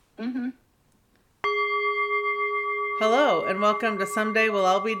Hello, and welcome to Someday We'll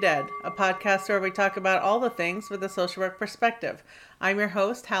All Be Dead, a podcast where we talk about all the things with a social work perspective. I'm your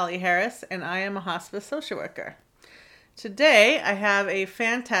host, Hallie Harris, and I am a hospice social worker. Today, I have a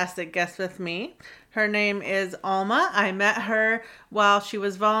fantastic guest with me. Her name is Alma. I met her while she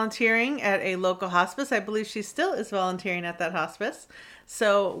was volunteering at a local hospice. I believe she still is volunteering at that hospice.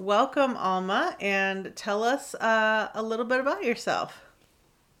 So, welcome, Alma, and tell us a little bit about yourself.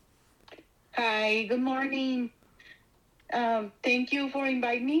 Hi, good morning. Thank you for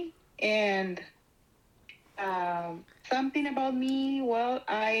inviting me. And something about me, well,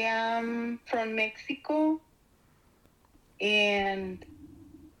 I am from Mexico and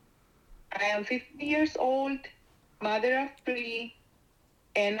I am 50 years old, mother of three,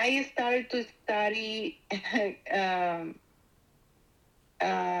 and I started to study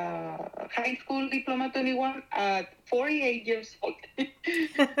high school diploma 21 at 48 years old.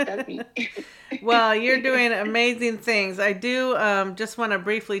 That's me. Well, you're doing amazing things. I do just want to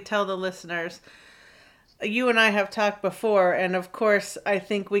briefly tell the listeners, you and I have talked before, and of course, I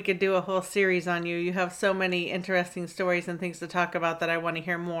think we could do a whole series on you. You have so many interesting stories and things to talk about that I want to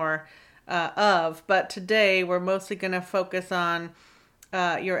hear more of. But today, we're mostly going to focus on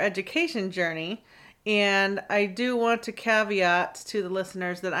your education journey. And I do want to caveat to the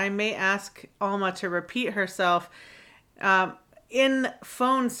listeners that I may ask Alma to repeat herself. In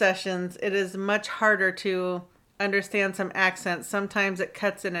phone sessions, it is much harder to understand some accents. Sometimes it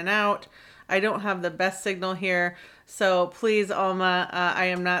cuts in and out. I don't have the best signal here. So please, Alma, I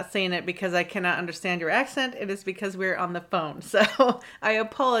am not saying it because I cannot understand your accent. It is because we're on the phone. So I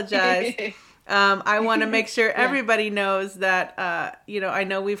apologize. I want to make sure everybody knows that, I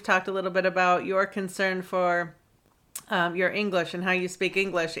know we've talked a little bit about your concern for your English and how you speak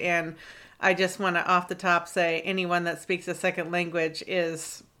English. And I just want to off the top say anyone that speaks a second language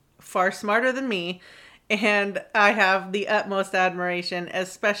is far smarter than me. And I have the utmost admiration,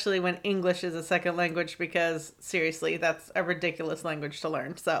 especially when English is a second language, because seriously, that's a ridiculous language to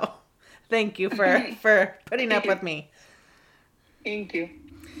learn. So thank you for putting up with me. Thank you.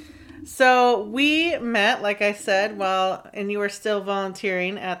 So we met, like I said, and you were still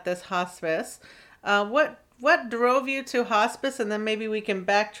volunteering at this hospice. What drove you to hospice, and then maybe we can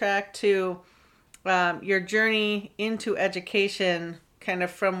backtrack to your journey into education, kind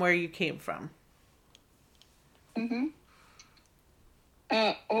of from where you came from. Mm-hmm.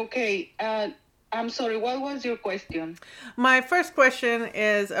 Okay. I'm sorry. What was your question? My first question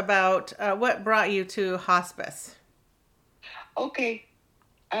is about what brought you to hospice. Okay.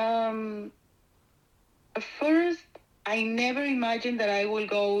 First, I never imagined that I will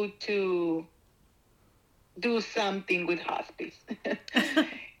go to do something with hospice.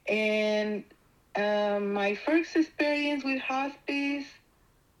 And my first experience with hospice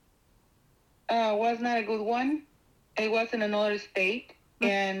was not a good one. I was in another state,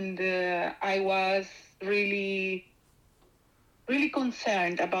 and I was really, really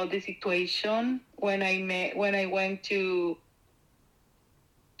concerned about the situation when I went to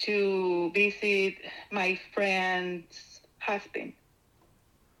visit my friend's husband,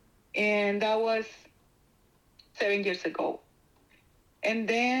 and that was 7 years ago. And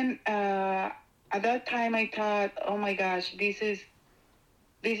then at that time, I thought, "Oh my gosh, this is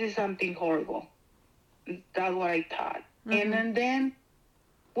something horrible." That's what I thought. Mm-hmm. And then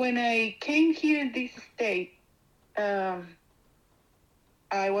when I came here in this state, I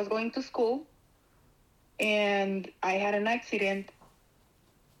was going to school, and I had an accident.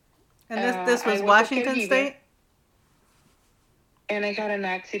 And this was Washington State? And I had an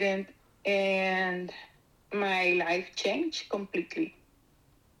accident, and my life changed completely.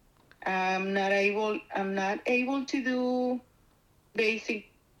 I'm not able to do basic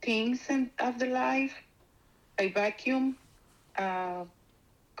things of the life. I vacuum,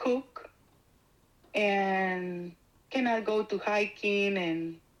 cook, and cannot go to hiking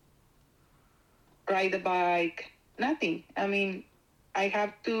and ride a bike. Nothing. I mean, I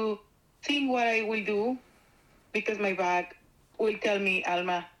have to think what I will do because my back will tell me,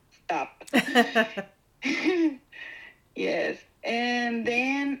 "Alma, stop." Yes. And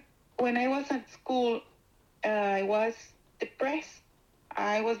then when I was at school, I was depressed.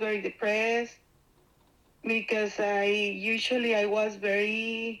 I was very depressed because I was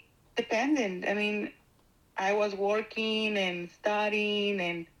very dependent. I mean, I was working and studying,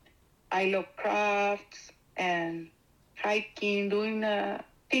 and I love crafts and hiking, doing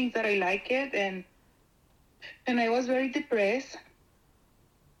things that I like it, and I was very depressed.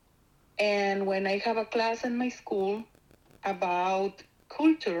 And when I have a class in my school about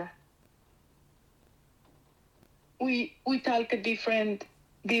culture, we talk a different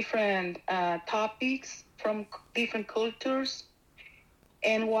different topics from different cultures,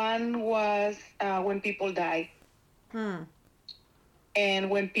 and one was when people die, and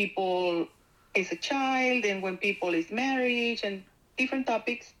when people is a child, and when people is marriage, and different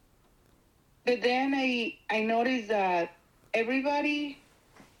topics. But then I noticed that everybody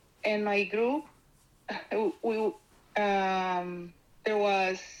in my group, we there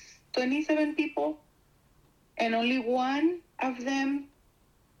was 27 people, and only one of them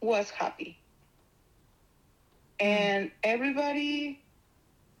was happy. And everybody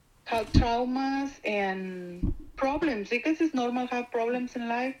had traumas and problems, because it's normal to have problems in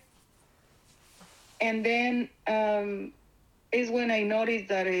life. And then is when I noticed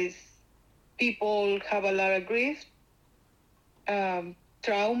that is people have a lot of grief,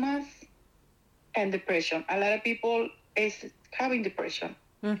 traumas, and depression. A lot of people is having depression.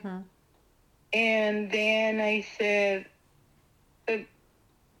 Mm-hmm. And then I said,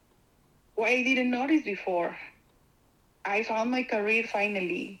 why I didn't notice before? I found my career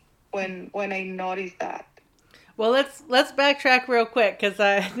finally when I noticed that. Well, let's backtrack real quick, because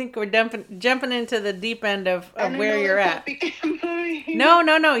I think we're jumping into the deep end of where you're at. I'm sorry.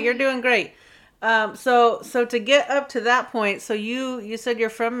 No, you're doing great. So to get up to that point, so you said you're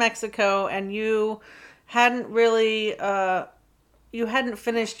from Mexico, and you hadn't really you hadn't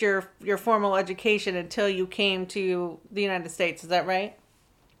finished your formal education until you came to the United States. Is that right?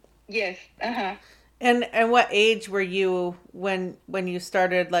 Yes. And what age were you when you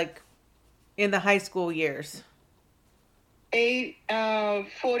started, like, in the high school years?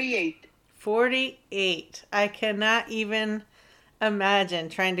 48. 48. I cannot even imagine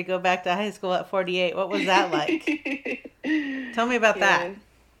trying to go back to high school at 48. What was that like? Tell me about that.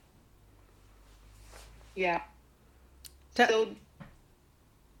 Yeah. Tell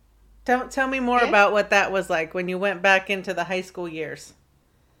me more about what that was like when you went back into the high school years.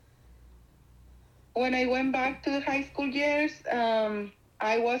 When I went back to the high school years,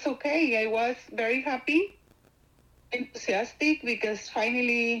 I was okay. I was very happy, enthusiastic, because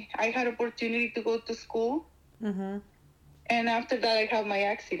finally I had opportunity to go to school. Mm-hmm. And after that, I had my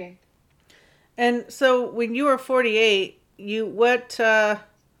accident. And so when you were 48,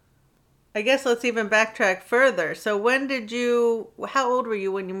 I guess let's even backtrack further. So how old were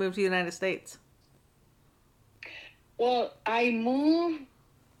you when you moved to the United States? Well, I moved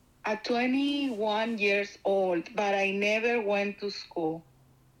at 21 years old, but I never went to school.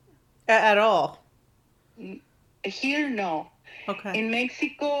 At all? Here, no. Okay. In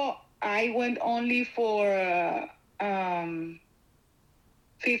Mexico, I went only for 5th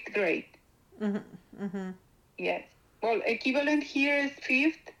grade. Mm-hmm. Mm-hmm. Yes. Well, equivalent here is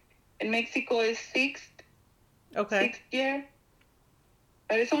 5th. In Mexico is 6th. Okay. 6th year.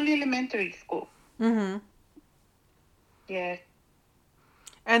 But it's only elementary school. Mm-hmm. Yes.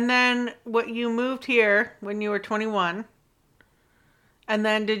 And then you moved here when you were 21. And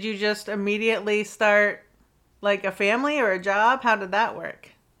then did you just immediately start, like, a family or a job? How did that work?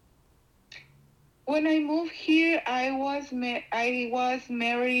 When I moved here, I was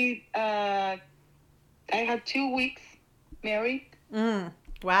married. I had 2 weeks married.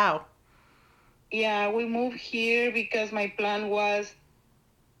 Wow. Yeah, we moved here because my plan was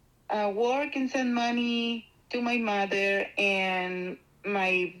work and send money to my mother, and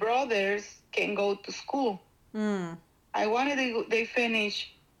my brothers can go to school. I wanted they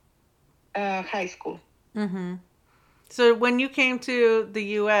finish high school. Mm-hmm. So when you came to the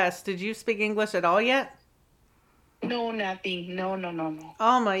U.S., did you speak English at all yet? No, nothing. No.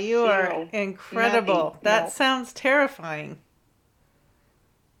 Alma, you Zero. are incredible. Nothing. That No. sounds terrifying.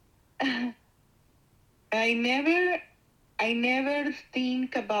 I never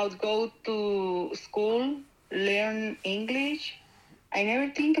think about go to school, learn English. I never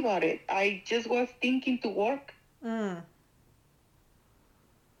think about it. I just was thinking to work.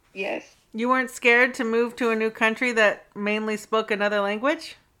 Yes. You weren't scared to move to a new country that mainly spoke another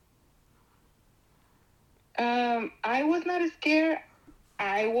language? I was not scared.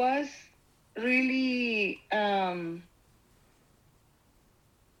 I was really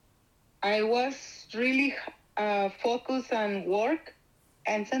focused on work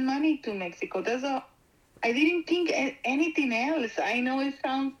and send money to Mexico. That's all. I didn't think anything else. I know it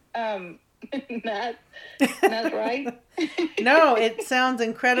sounds not right. No, it sounds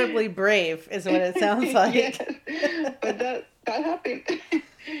incredibly brave, is what it sounds like. Yes, but that happened.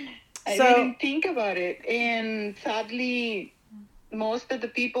 I didn't think about it, and sadly, most of the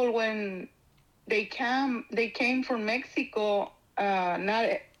people when they came from Mexico,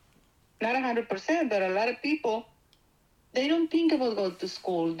 not 100%, but a lot of people, they don't think about go to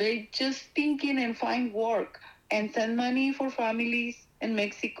school. They just thinking and find work and send money for families in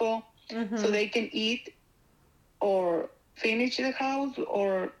Mexico, so Mm-hmm. they can eat or finish the house,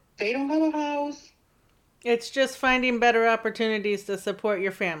 or they don't have a house. It's just finding better opportunities to support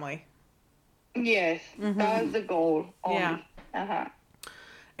your family. Yes, Mm-hmm. that's the goal Yeah. only. Uh-huh.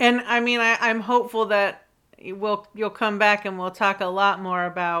 And I mean, I'm hopeful that you'll come back and we'll talk a lot more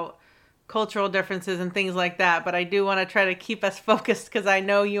about cultural differences and things like that. But I do want to try to keep us focused because I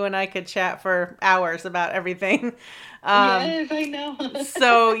know you and I could chat for hours about everything. Um, Yes, I know.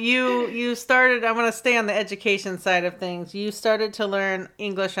 so you started. I want to stay on the education side of things. You started to learn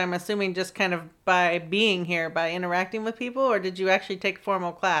English. I'm assuming just kind of by being here, by interacting with people, or did you actually take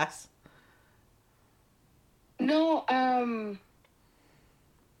formal class? No,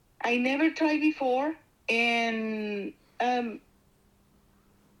 I never tried before, and um,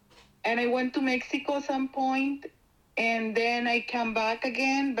 and I went to Mexico some point, and then I come back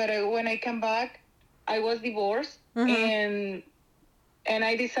again. But when I come back, I was divorced, Mm-hmm. and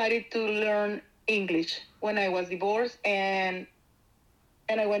I decided to learn English when I was divorced, and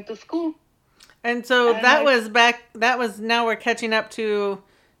I went to school. And so And that my was back. That was now we're catching up to.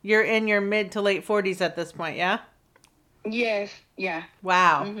 You're in your mid to late 40s at this point, yeah. Yes, yeah.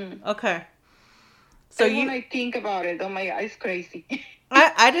 Wow. Hmm. Okay. So And when you, I think about it, oh my God, it's crazy.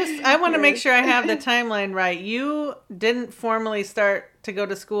 I want to make Yes. sure I have the timeline right. You didn't formally start to go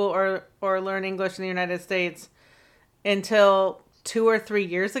to school or learn English in the United States until 2 or 3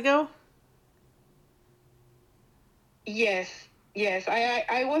 years ago. Yes, yes.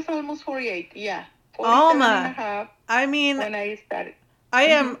 I was almost 48. Yeah, 47 and a Alma, half I mean, when I started. I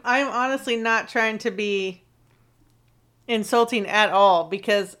Hmm. am. I'm honestly not trying to be insulting at all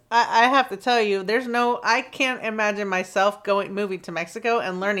because I have to tell you, there's no. I can't imagine myself moving to Mexico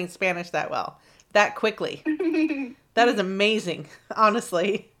and learning Spanish that well, that quickly. That is amazing,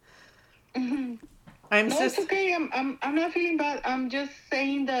 honestly. I'm No, it's just, okay. I'm not feeling bad. I'm just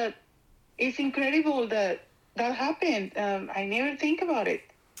saying that it's incredible that that happened. I never think about it.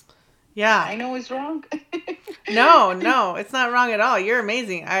 yeah. I know it's wrong. No, no, it's not wrong at all. You're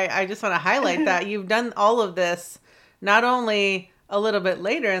amazing. I just want to highlight that you've done all of this not only a little bit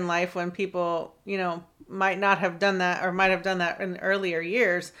later in life when people, might not have done that or might have done that in earlier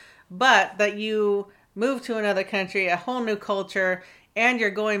years, but that you moved to another country, a whole new culture, and you're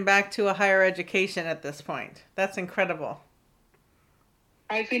going back to a higher education at this point. That's incredible.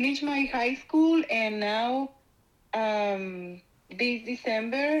 I finished my high school, and now this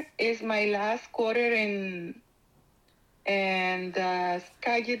December is my last quarter in and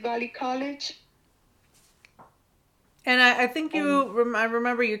Skagit Valley College. And I think And I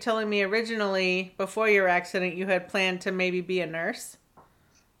remember you telling me originally before your accident you had planned to maybe be a nurse.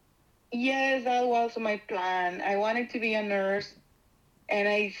 yes, that was my plan. I wanted to be a nurse, and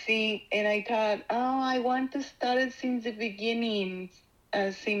I thought, oh, I want to start it since the beginning,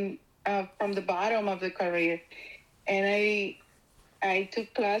 from the bottom of the career. And I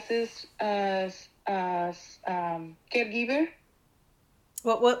took classes as caregiver,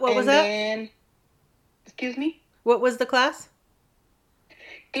 What was and that? then, excuse me, What was the class?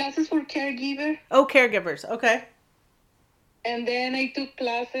 classes for caregiver, Oh, caregivers. Okay. and then I took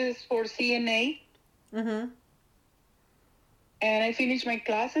classes for CNA, Mm-hmm. and I finished my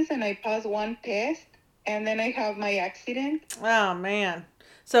classes and I passed one test, and then I have my accident. Oh man.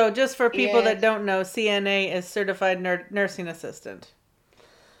 So just for people that Yes, don't know, CNA is certified nursing assistant.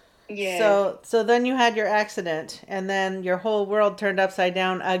 yes, So then you had your accident, and then your whole world turned upside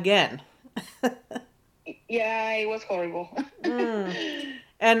down again. yeah, it was horrible. Mm.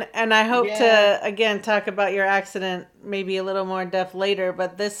 And I hope Yeah, to again talk about your accident maybe a little more in depth later,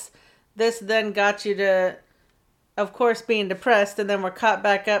 but this then got you to of course being depressed, and then we're caught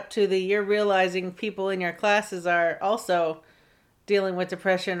back up to the you're realizing people in your classes are also dealing with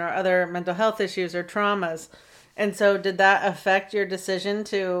depression or other mental health issues or traumas. And so did that affect your decision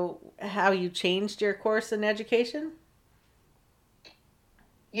to how you changed your course in education?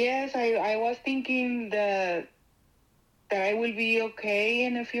 yes, I was thinking that I will be okay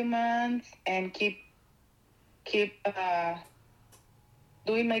in a few months and keep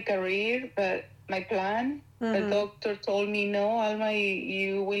doing my career, but my plan, the Mm-hmm. doctor told me, no, Alma,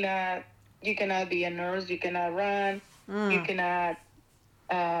 you cannot be a nurse, you cannot run, you Mm. cannot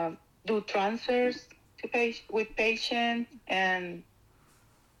uh, do transfers with patients, and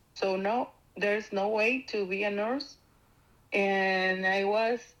so no, there's no way to be a nurse. And I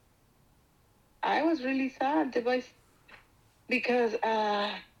was really sad because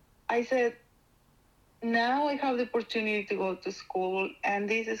I said, now I have the opportunity to go to school, and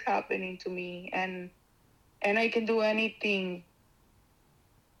this is happening to me, and I can do anything.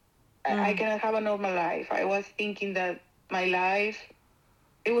 I Mm. cannot have a normal life. I was thinking that my life,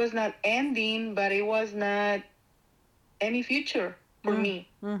 it was not ending, but it was not any future for me,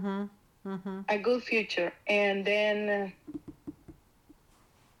 Mm-hmm. Mm-hmm. a good future. And then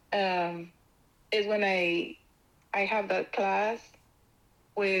is when I have that class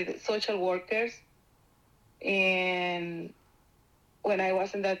with social workers, and when I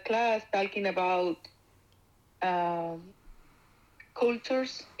was in that class talking about um,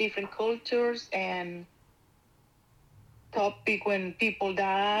 cultures, different cultures, and topic when people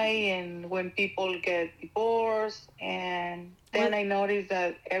die and when people get divorced, and then What? I noticed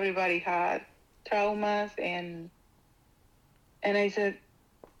that everybody had traumas, and I said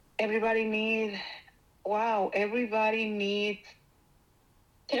everybody needs everybody needs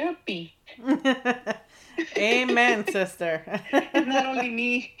therapy. Amen, sister. It's not only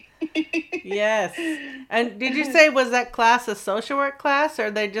me. Yes. And did you say was that class a social work class, or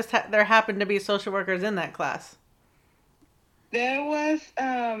they just there happened to be social workers in that class? There was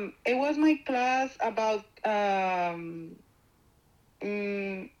it was my class about I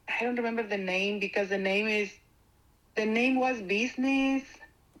don't remember the name because the name was business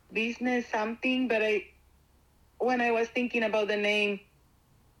something, but I when I was thinking about the name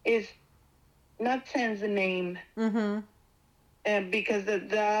is not sense the name, Mm-hmm. because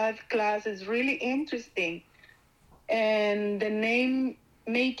that class is really interesting, and the name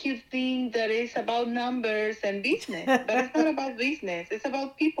make you think that it's about numbers and business, but it's not about business, it's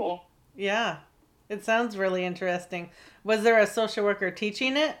about people. Yeah. It sounds really interesting. Was there a social worker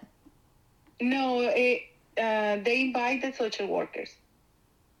teaching it? No, they invited social workers,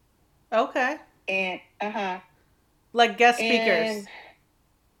 Okay. and Like guest speakers. and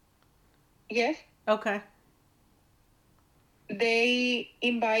yes, Okay. they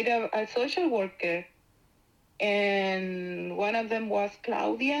invite a social worker, and one of them was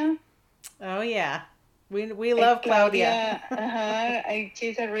Claudia. Oh yeah. We love Claudia. Claudia,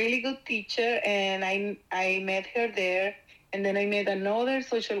 she's a really good teacher, and I met her there, and then I met another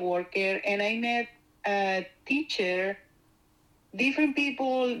social worker, and I met a teacher, different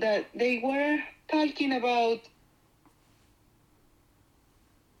people that they were talking about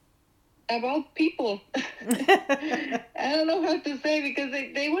people. I don't know how to say, because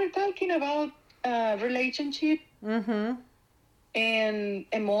they were talking about relationship Mm-hmm. and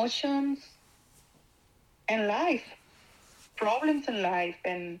emotions and life, problems in life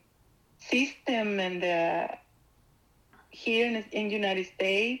and system, and here in United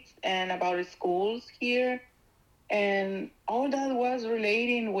States, and about schools here, and all that was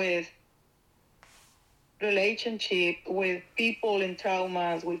relating with relationship, with people in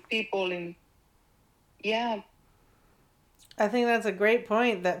traumas, with people in yeah. I think that's a great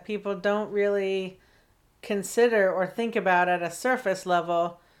point that people don't really consider or think about at a surface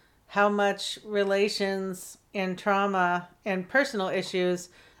level how much relations and trauma and personal issues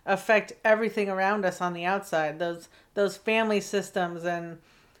affect everything around us on the outside. Those family systems and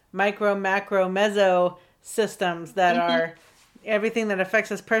micro, macro, meso systems that Mm-hmm. are everything that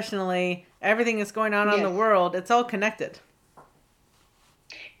affects us personally, everything that's going on in the Yes. world, it's all connected.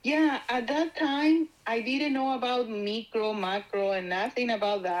 Yeah, at that time I didn't know about micro, macro, and nothing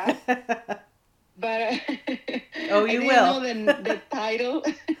about that. But Oh, I you didn't will. know the title.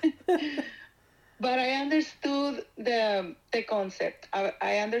 But I understood the concept.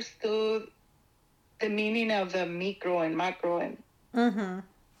 I understood the meaning of the micro and macro, and Mm-hmm.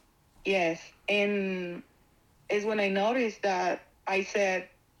 yes, and it's when I noticed that I said,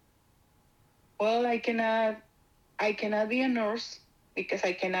 well, I cannot be a nurse because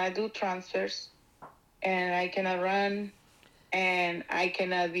I cannot do transfers, and I cannot run, and I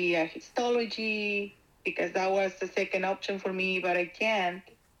cannot be a histology because that was the second option for me, but I can't.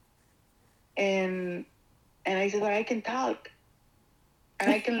 And I said, well, I can talk and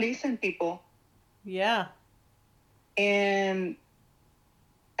I can listen people. Yeah. And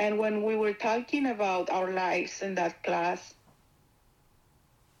when we were talking about our lives in that class,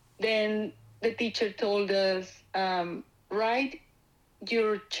 then the teacher told us, write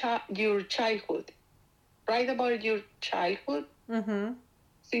your childhood. Write about your childhood Mm-hmm.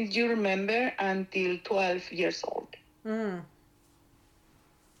 since you remember until 12 years old. Mm.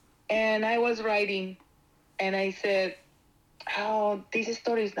 And I was writing, and I said, oh, this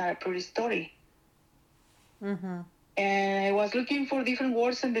story is not a pretty story. Mm-hmm. And I was looking for different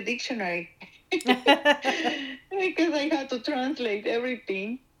words in the dictionary because I had to translate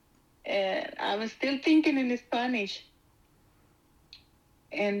everything. And I'm still thinking in Spanish.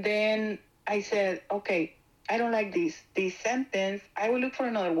 And then I said, okay, I don't like this sentence. I will look for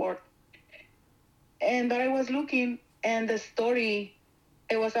another word. And I was looking, and the story,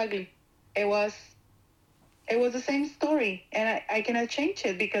 it was ugly. It was it was the same story, and I cannot change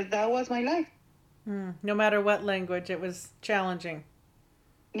it because that was my life. No matter what language, it was challenging.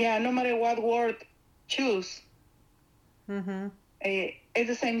 Yeah, no matter what word choose, Mm-hmm. it's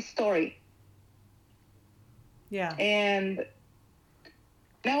the same story. Yeah. And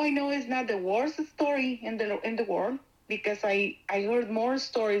now I know it's not the worst story in the world, because I heard more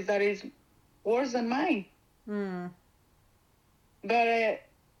stories that is worse than mine.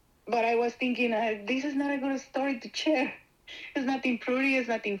 But I was thinking, this is not a good story to share. It's nothing pretty. It's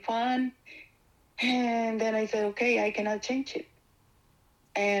nothing fun. And then I said, okay, I cannot change it.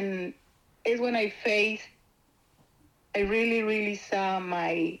 And it's when I really, really saw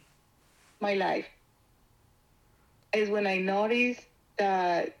my life. It's when I noticed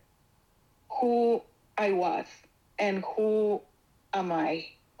that who I was and who am I,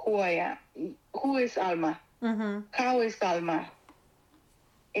 who I am, who is Alma, how is Alma.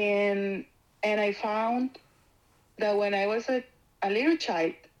 And I found that when I was a little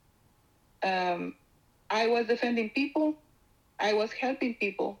child, I was defending people, I was helping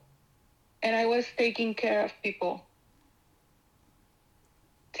people, and I was taking care of people.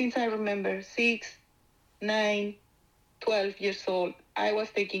 Since I remember 6, 9, 12 years old, I was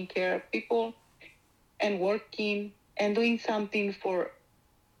taking care of people and working and doing something for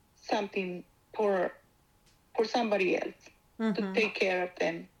somebody else, to take care of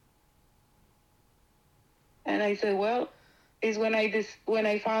them. And I said, well, it's when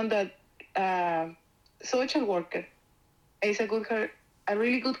I found that social worker is a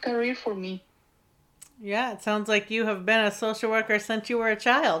really good career for me. Yeah, it sounds like you have been a social worker since you were a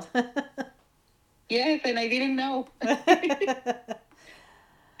child. Yes, and I didn't know.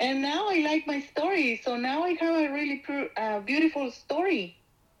 And now I like my story. So now I have a really beautiful story.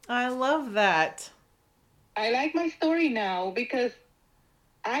 I love that. I like my story now because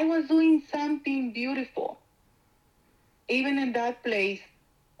I was doing something beautiful. Even in that place,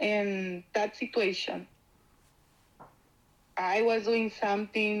 in that situation, I was doing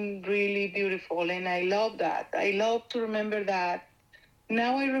something really beautiful, and I love that. I love to remember that.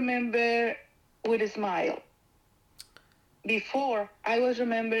 Now I remember with a smile. Before, I was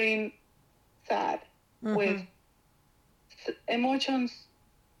remembering sad, with emotions.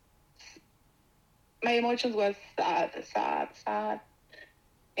 My emotions was sad.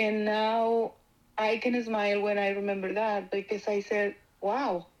 And now I can smile when I remember that, because I said,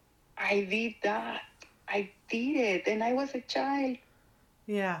 wow, I did that. I did it. And I was a child.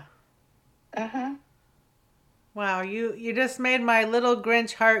 Yeah. Uh-huh. Wow, you just made my little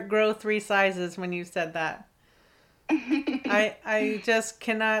Grinch heart grow 3 sizes when you said that. I just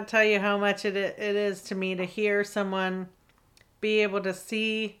cannot tell you how much it is to me to hear someone be able to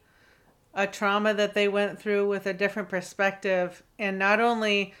see a trauma that they went through with a different perspective. And not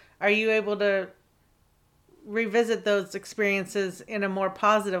only are you able to revisit those experiences in a more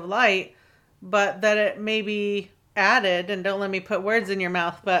positive light, but that it may be added, and don't let me put words in your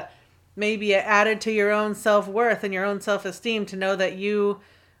mouth, but maybe it added to your own self-worth and your own self-esteem to know that you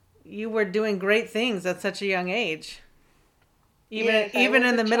were doing great things at such a young age. Even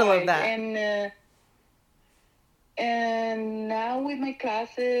in the middle of that. And now with my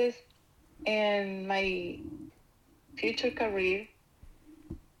classes and my future career,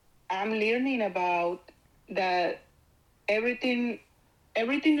 I'm learning about that everything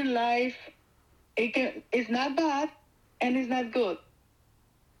in life, it's not bad and it's not good.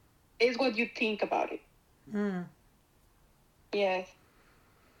 It's what you think about it. Yes.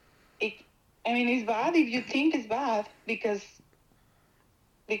 It's bad if you think it's bad, because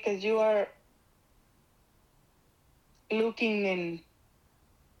you are looking in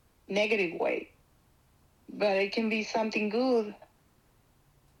negative way. But it can be something good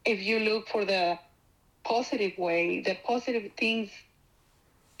if you look for the positive way, the positive things,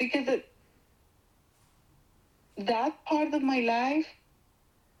 because that part of my life,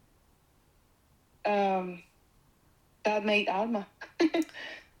 that made Alma.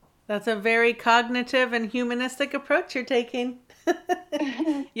 That's a very cognitive and humanistic approach you're taking.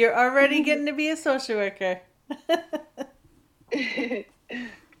 You're already getting to be a social worker.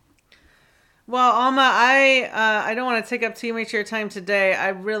 Well, Alma, I don't want to take up too much of your time today. I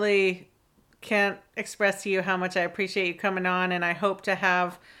really can't express to you how much I appreciate you coming on, and I hope to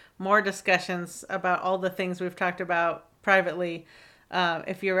have more discussions about all the things we've talked about privately,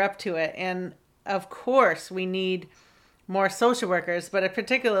 if you're up to it. And of course, we need more social workers, but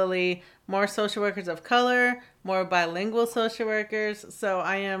particularly more social workers of color, more bilingual social workers. So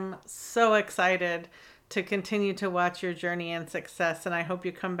I am so excited to continue to watch your journey and success, and I hope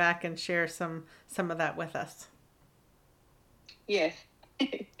you come back and share some of that with us. Yes.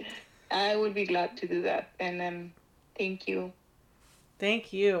 I would be glad to do that. And thank you.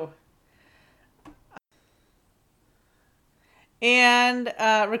 Thank you. And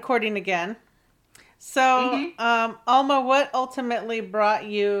recording again. So, Mm-hmm. Alma, what ultimately brought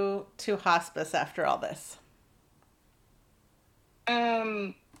you to hospice after all this?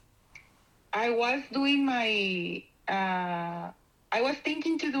 I was doing my. I was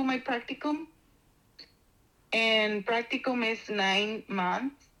thinking to do my practicum, and practicum is 9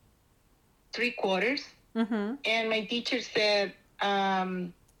 months, 3 quarters. Mm-hmm. And my teacher said,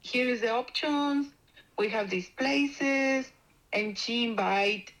 "Here is the options. We have these places," and she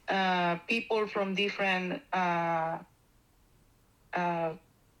invite people from different uh,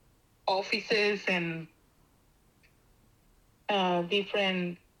 offices and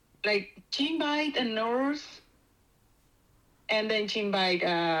different. Like she invite a nurse, and then she invite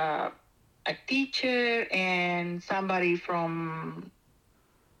a teacher and somebody from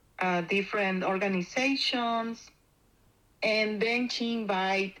different organizations, and then she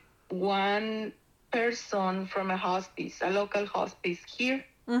invite one person from a hospice, a local hospice here,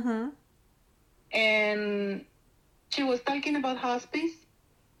 Mm-hmm. and she was talking about hospice,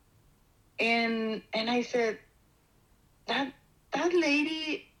 and I said that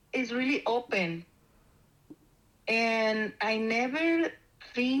lady is really open, and I never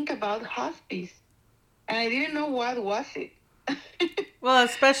think about hospice, and I didn't know what was it. Well,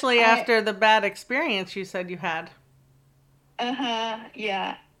 especially I after the bad experience you said you had.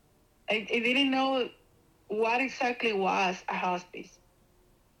 yeah. I didn't know what exactly was a hospice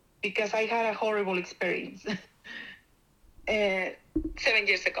because I had a horrible experience 7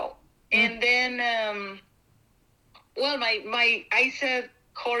 years ago. And then, well, my I said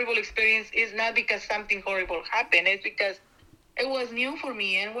horrible experience is not because something horrible happened. It's because it was new for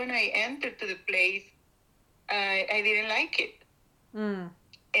me. And when I entered to the place, I didn't like it. Mm.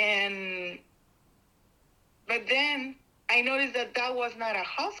 And but then I noticed that was not a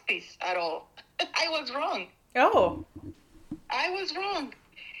hospice at all. I was wrong. Oh. I was wrong.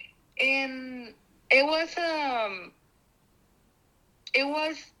 And it was it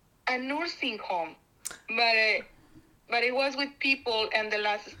was a nursing home, but it was with people in the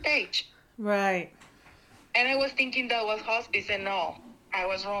last stage. Right. And I was thinking that was hospice, and no, I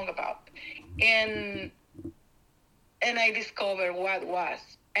was wrong about. And and I discovered what was.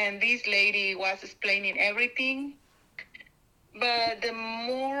 And this lady was explaining everything, but the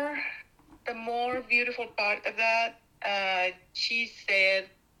more beautiful part of that, she said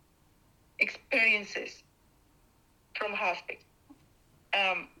experiences from hospice.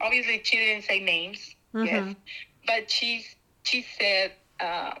 Obviously, she didn't say names, yes, Mm-hmm. but she said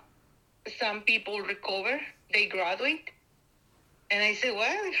some people recover, they graduate, and I said,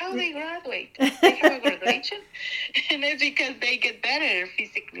 well, how they graduate? They have a graduation, and it's because they get better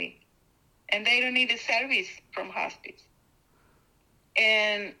physically, and they don't need a service from hospice.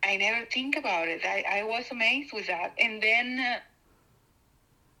 And I never think about it. I was amazed with that, and then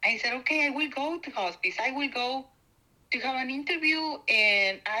I said, okay, I will go to hospice. I will go to have an interview,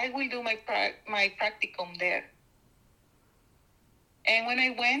 and I will do my practicum there. And when I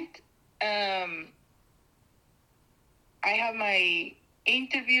went, I had my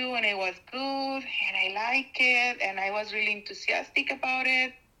interview, and it was good, and I liked it, and I was really enthusiastic about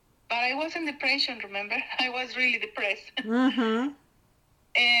it. But I was in depression, remember? I was really depressed. Mm-hmm.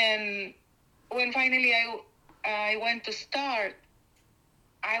 And when finally I went to start,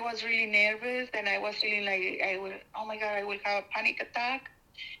 I was really nervous, and I was feeling like oh my God, I will have a panic attack.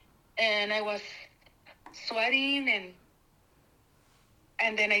 And I was sweating,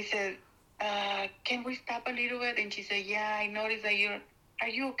 and then I said, can we stop a little bit? And she said, yeah, I noticed that are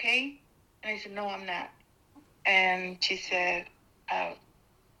you okay? And I said, no, I'm not. And she said,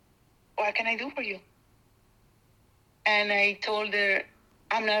 what can I do for you? And I told her,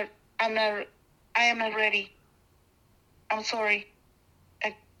 I'm not, I am not ready. I'm sorry.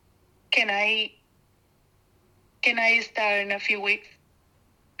 Uh, can I start in a few weeks,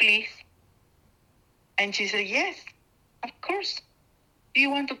 please? And she said, yes, of course. Do you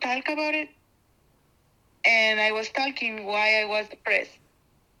want to talk about it? And I was talking why I was depressed.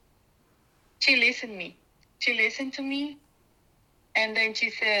 She listened me. She listened to me, and then she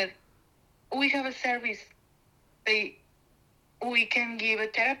said, we have a service. We can give a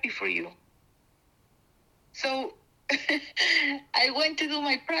therapy for you. So I went to do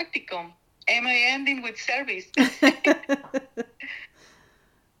my practicum. Am I ending with service?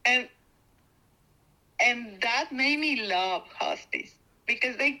 and that made me love hospice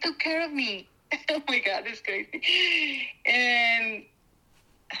because they took care of me. Oh my God, it's crazy. And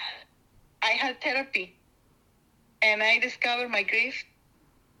I had therapy, and I discovered my grief,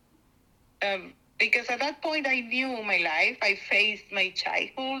 Because at that point I knew my life. I faced my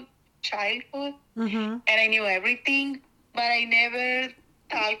childhood, Mm-hmm. and I knew everything, but I never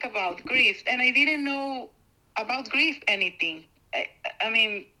talk about grief, and I didn't know about grief anything. I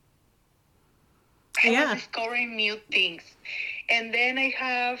mean, I was Yeah. discovering new things, and then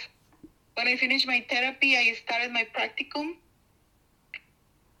when I finished my therapy, I started my practicum,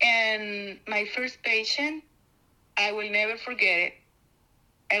 and my first patient, I will never forget it.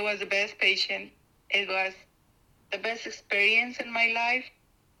 It was the best patient. It was the best experience in my life.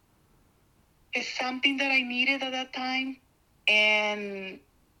 It's something that I needed at that time. And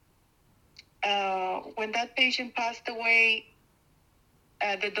when that patient passed away,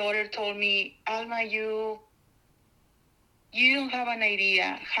 the daughter told me, Alma, you don't have an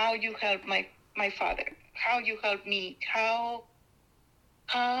idea how you helped my father, how you helped me, how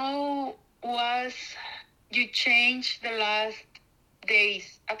was you changed the last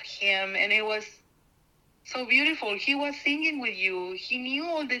days of him, and it was so beautiful. He was singing with you. He knew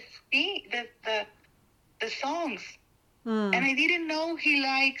all the songs, and I didn't know he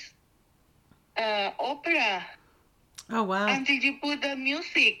likes opera Oh, wow. until you put the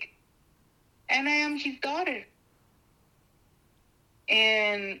music. And I am his daughter,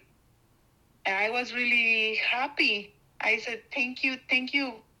 and I was really happy. I said, thank you,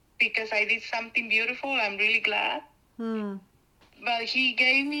 because I did something beautiful. I'm really glad. But he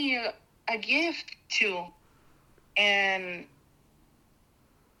gave me a gift too. And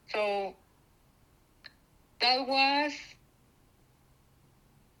so that was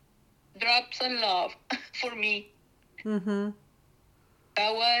drops of love for me. Mm-hmm.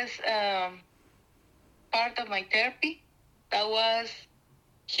 That was part of my therapy. That was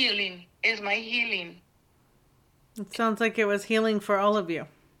healing. Is my healing. It sounds like it was healing for all of you.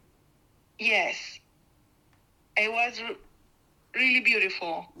 Yes. It was really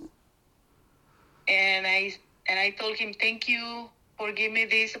beautiful. And I told him, thank you for giving me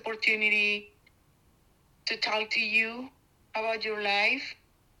this opportunity to talk to you about your life.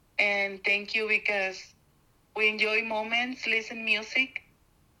 And thank you because we enjoy moments, listen music.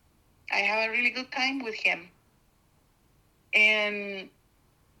 I have a really good time with him. And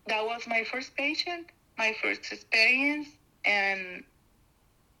that was my first patient, my first experience. And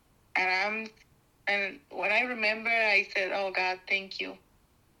when I remember, I said, oh God, thank you.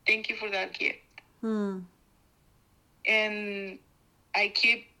 Thank you for that gift. And I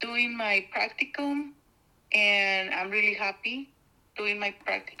keep doing my practicum, and I'm really happy doing my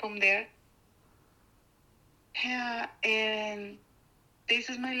practicum there. Yeah, and this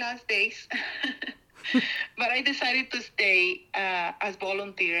is my last days. But I decided to stay as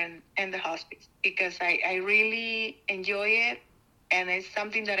volunteer in the hospice because I really enjoy it, and it's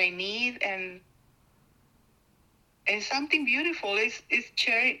something that I need, and it's something beautiful. It's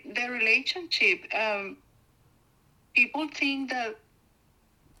sharing the relationship. People think that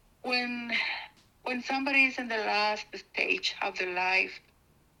when somebody is in the last stage of their life,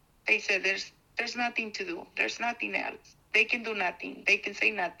 they say there's nothing to do. There's nothing else. They can do nothing. They can say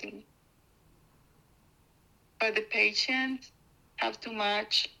nothing. But the patients have too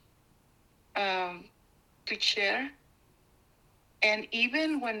much to share. And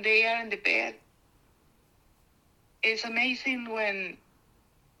even when they are in the bed, it's amazing when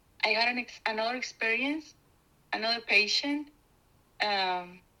I had another experience, another patient.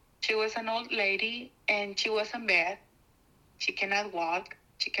 She was an old lady, and she was in bed. She cannot walk.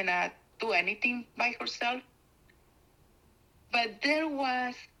 She cannot do anything by herself. But there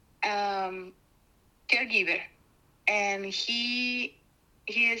was caregiver, and he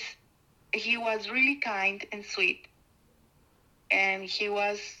was really kind and sweet, and he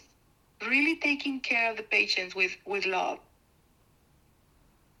was really taking care of the patients with love.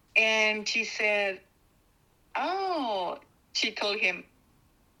 And she said, oh, she told him,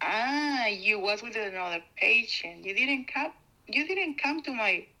 you was with another patient. You didn't come to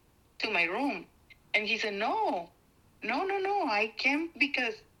my room. And he said, no, I came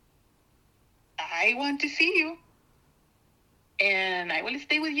because I want to see you, and I will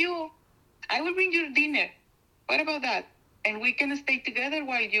stay with you. I will bring you dinner. What about that? And we can stay together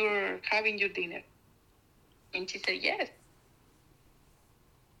while you're having your dinner. And she said, yes.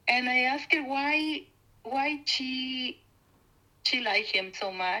 And I asked her why she liked him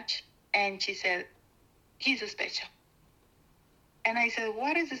so much. And she said, he's special. And I said,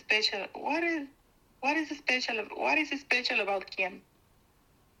 what is special? What is special about him?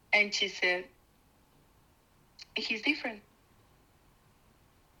 And she said, he's different.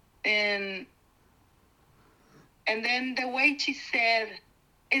 And then the way she said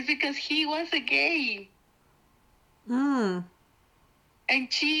is because he was a gay. And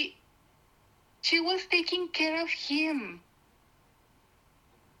she she was taking care of him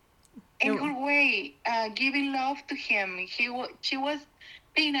in her way, giving love to him. She was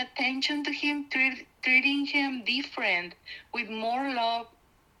paying attention to him, treating him different, with more love.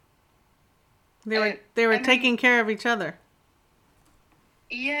 They were taking care of each other.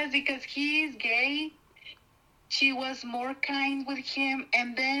 Yes, because he is gay. She was more kind with him.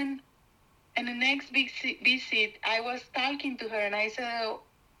 And then in the next visit, I was talking to her, and I said,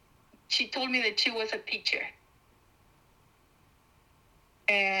 she told me that she was a teacher.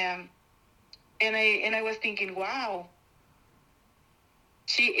 And I was thinking, wow,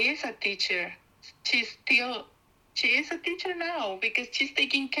 she is a teacher. She is a teacher now because she's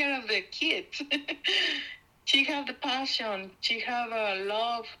taking care of the kids. She have the passion. She have a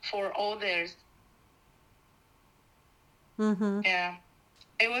love for others. Mm-hmm. Yeah,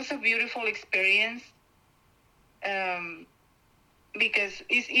 it was a beautiful experience. Because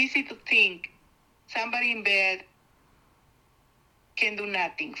it's easy to think somebody in bed can do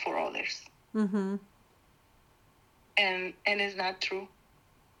nothing for others. Mm-hmm. And it's not true.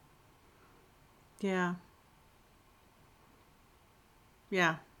 Yeah.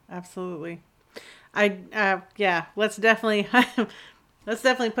 Yeah, absolutely. Yeah, let's definitely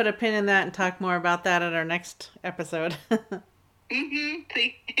put a pin in that and talk more about that at our next episode. Mm-hmm.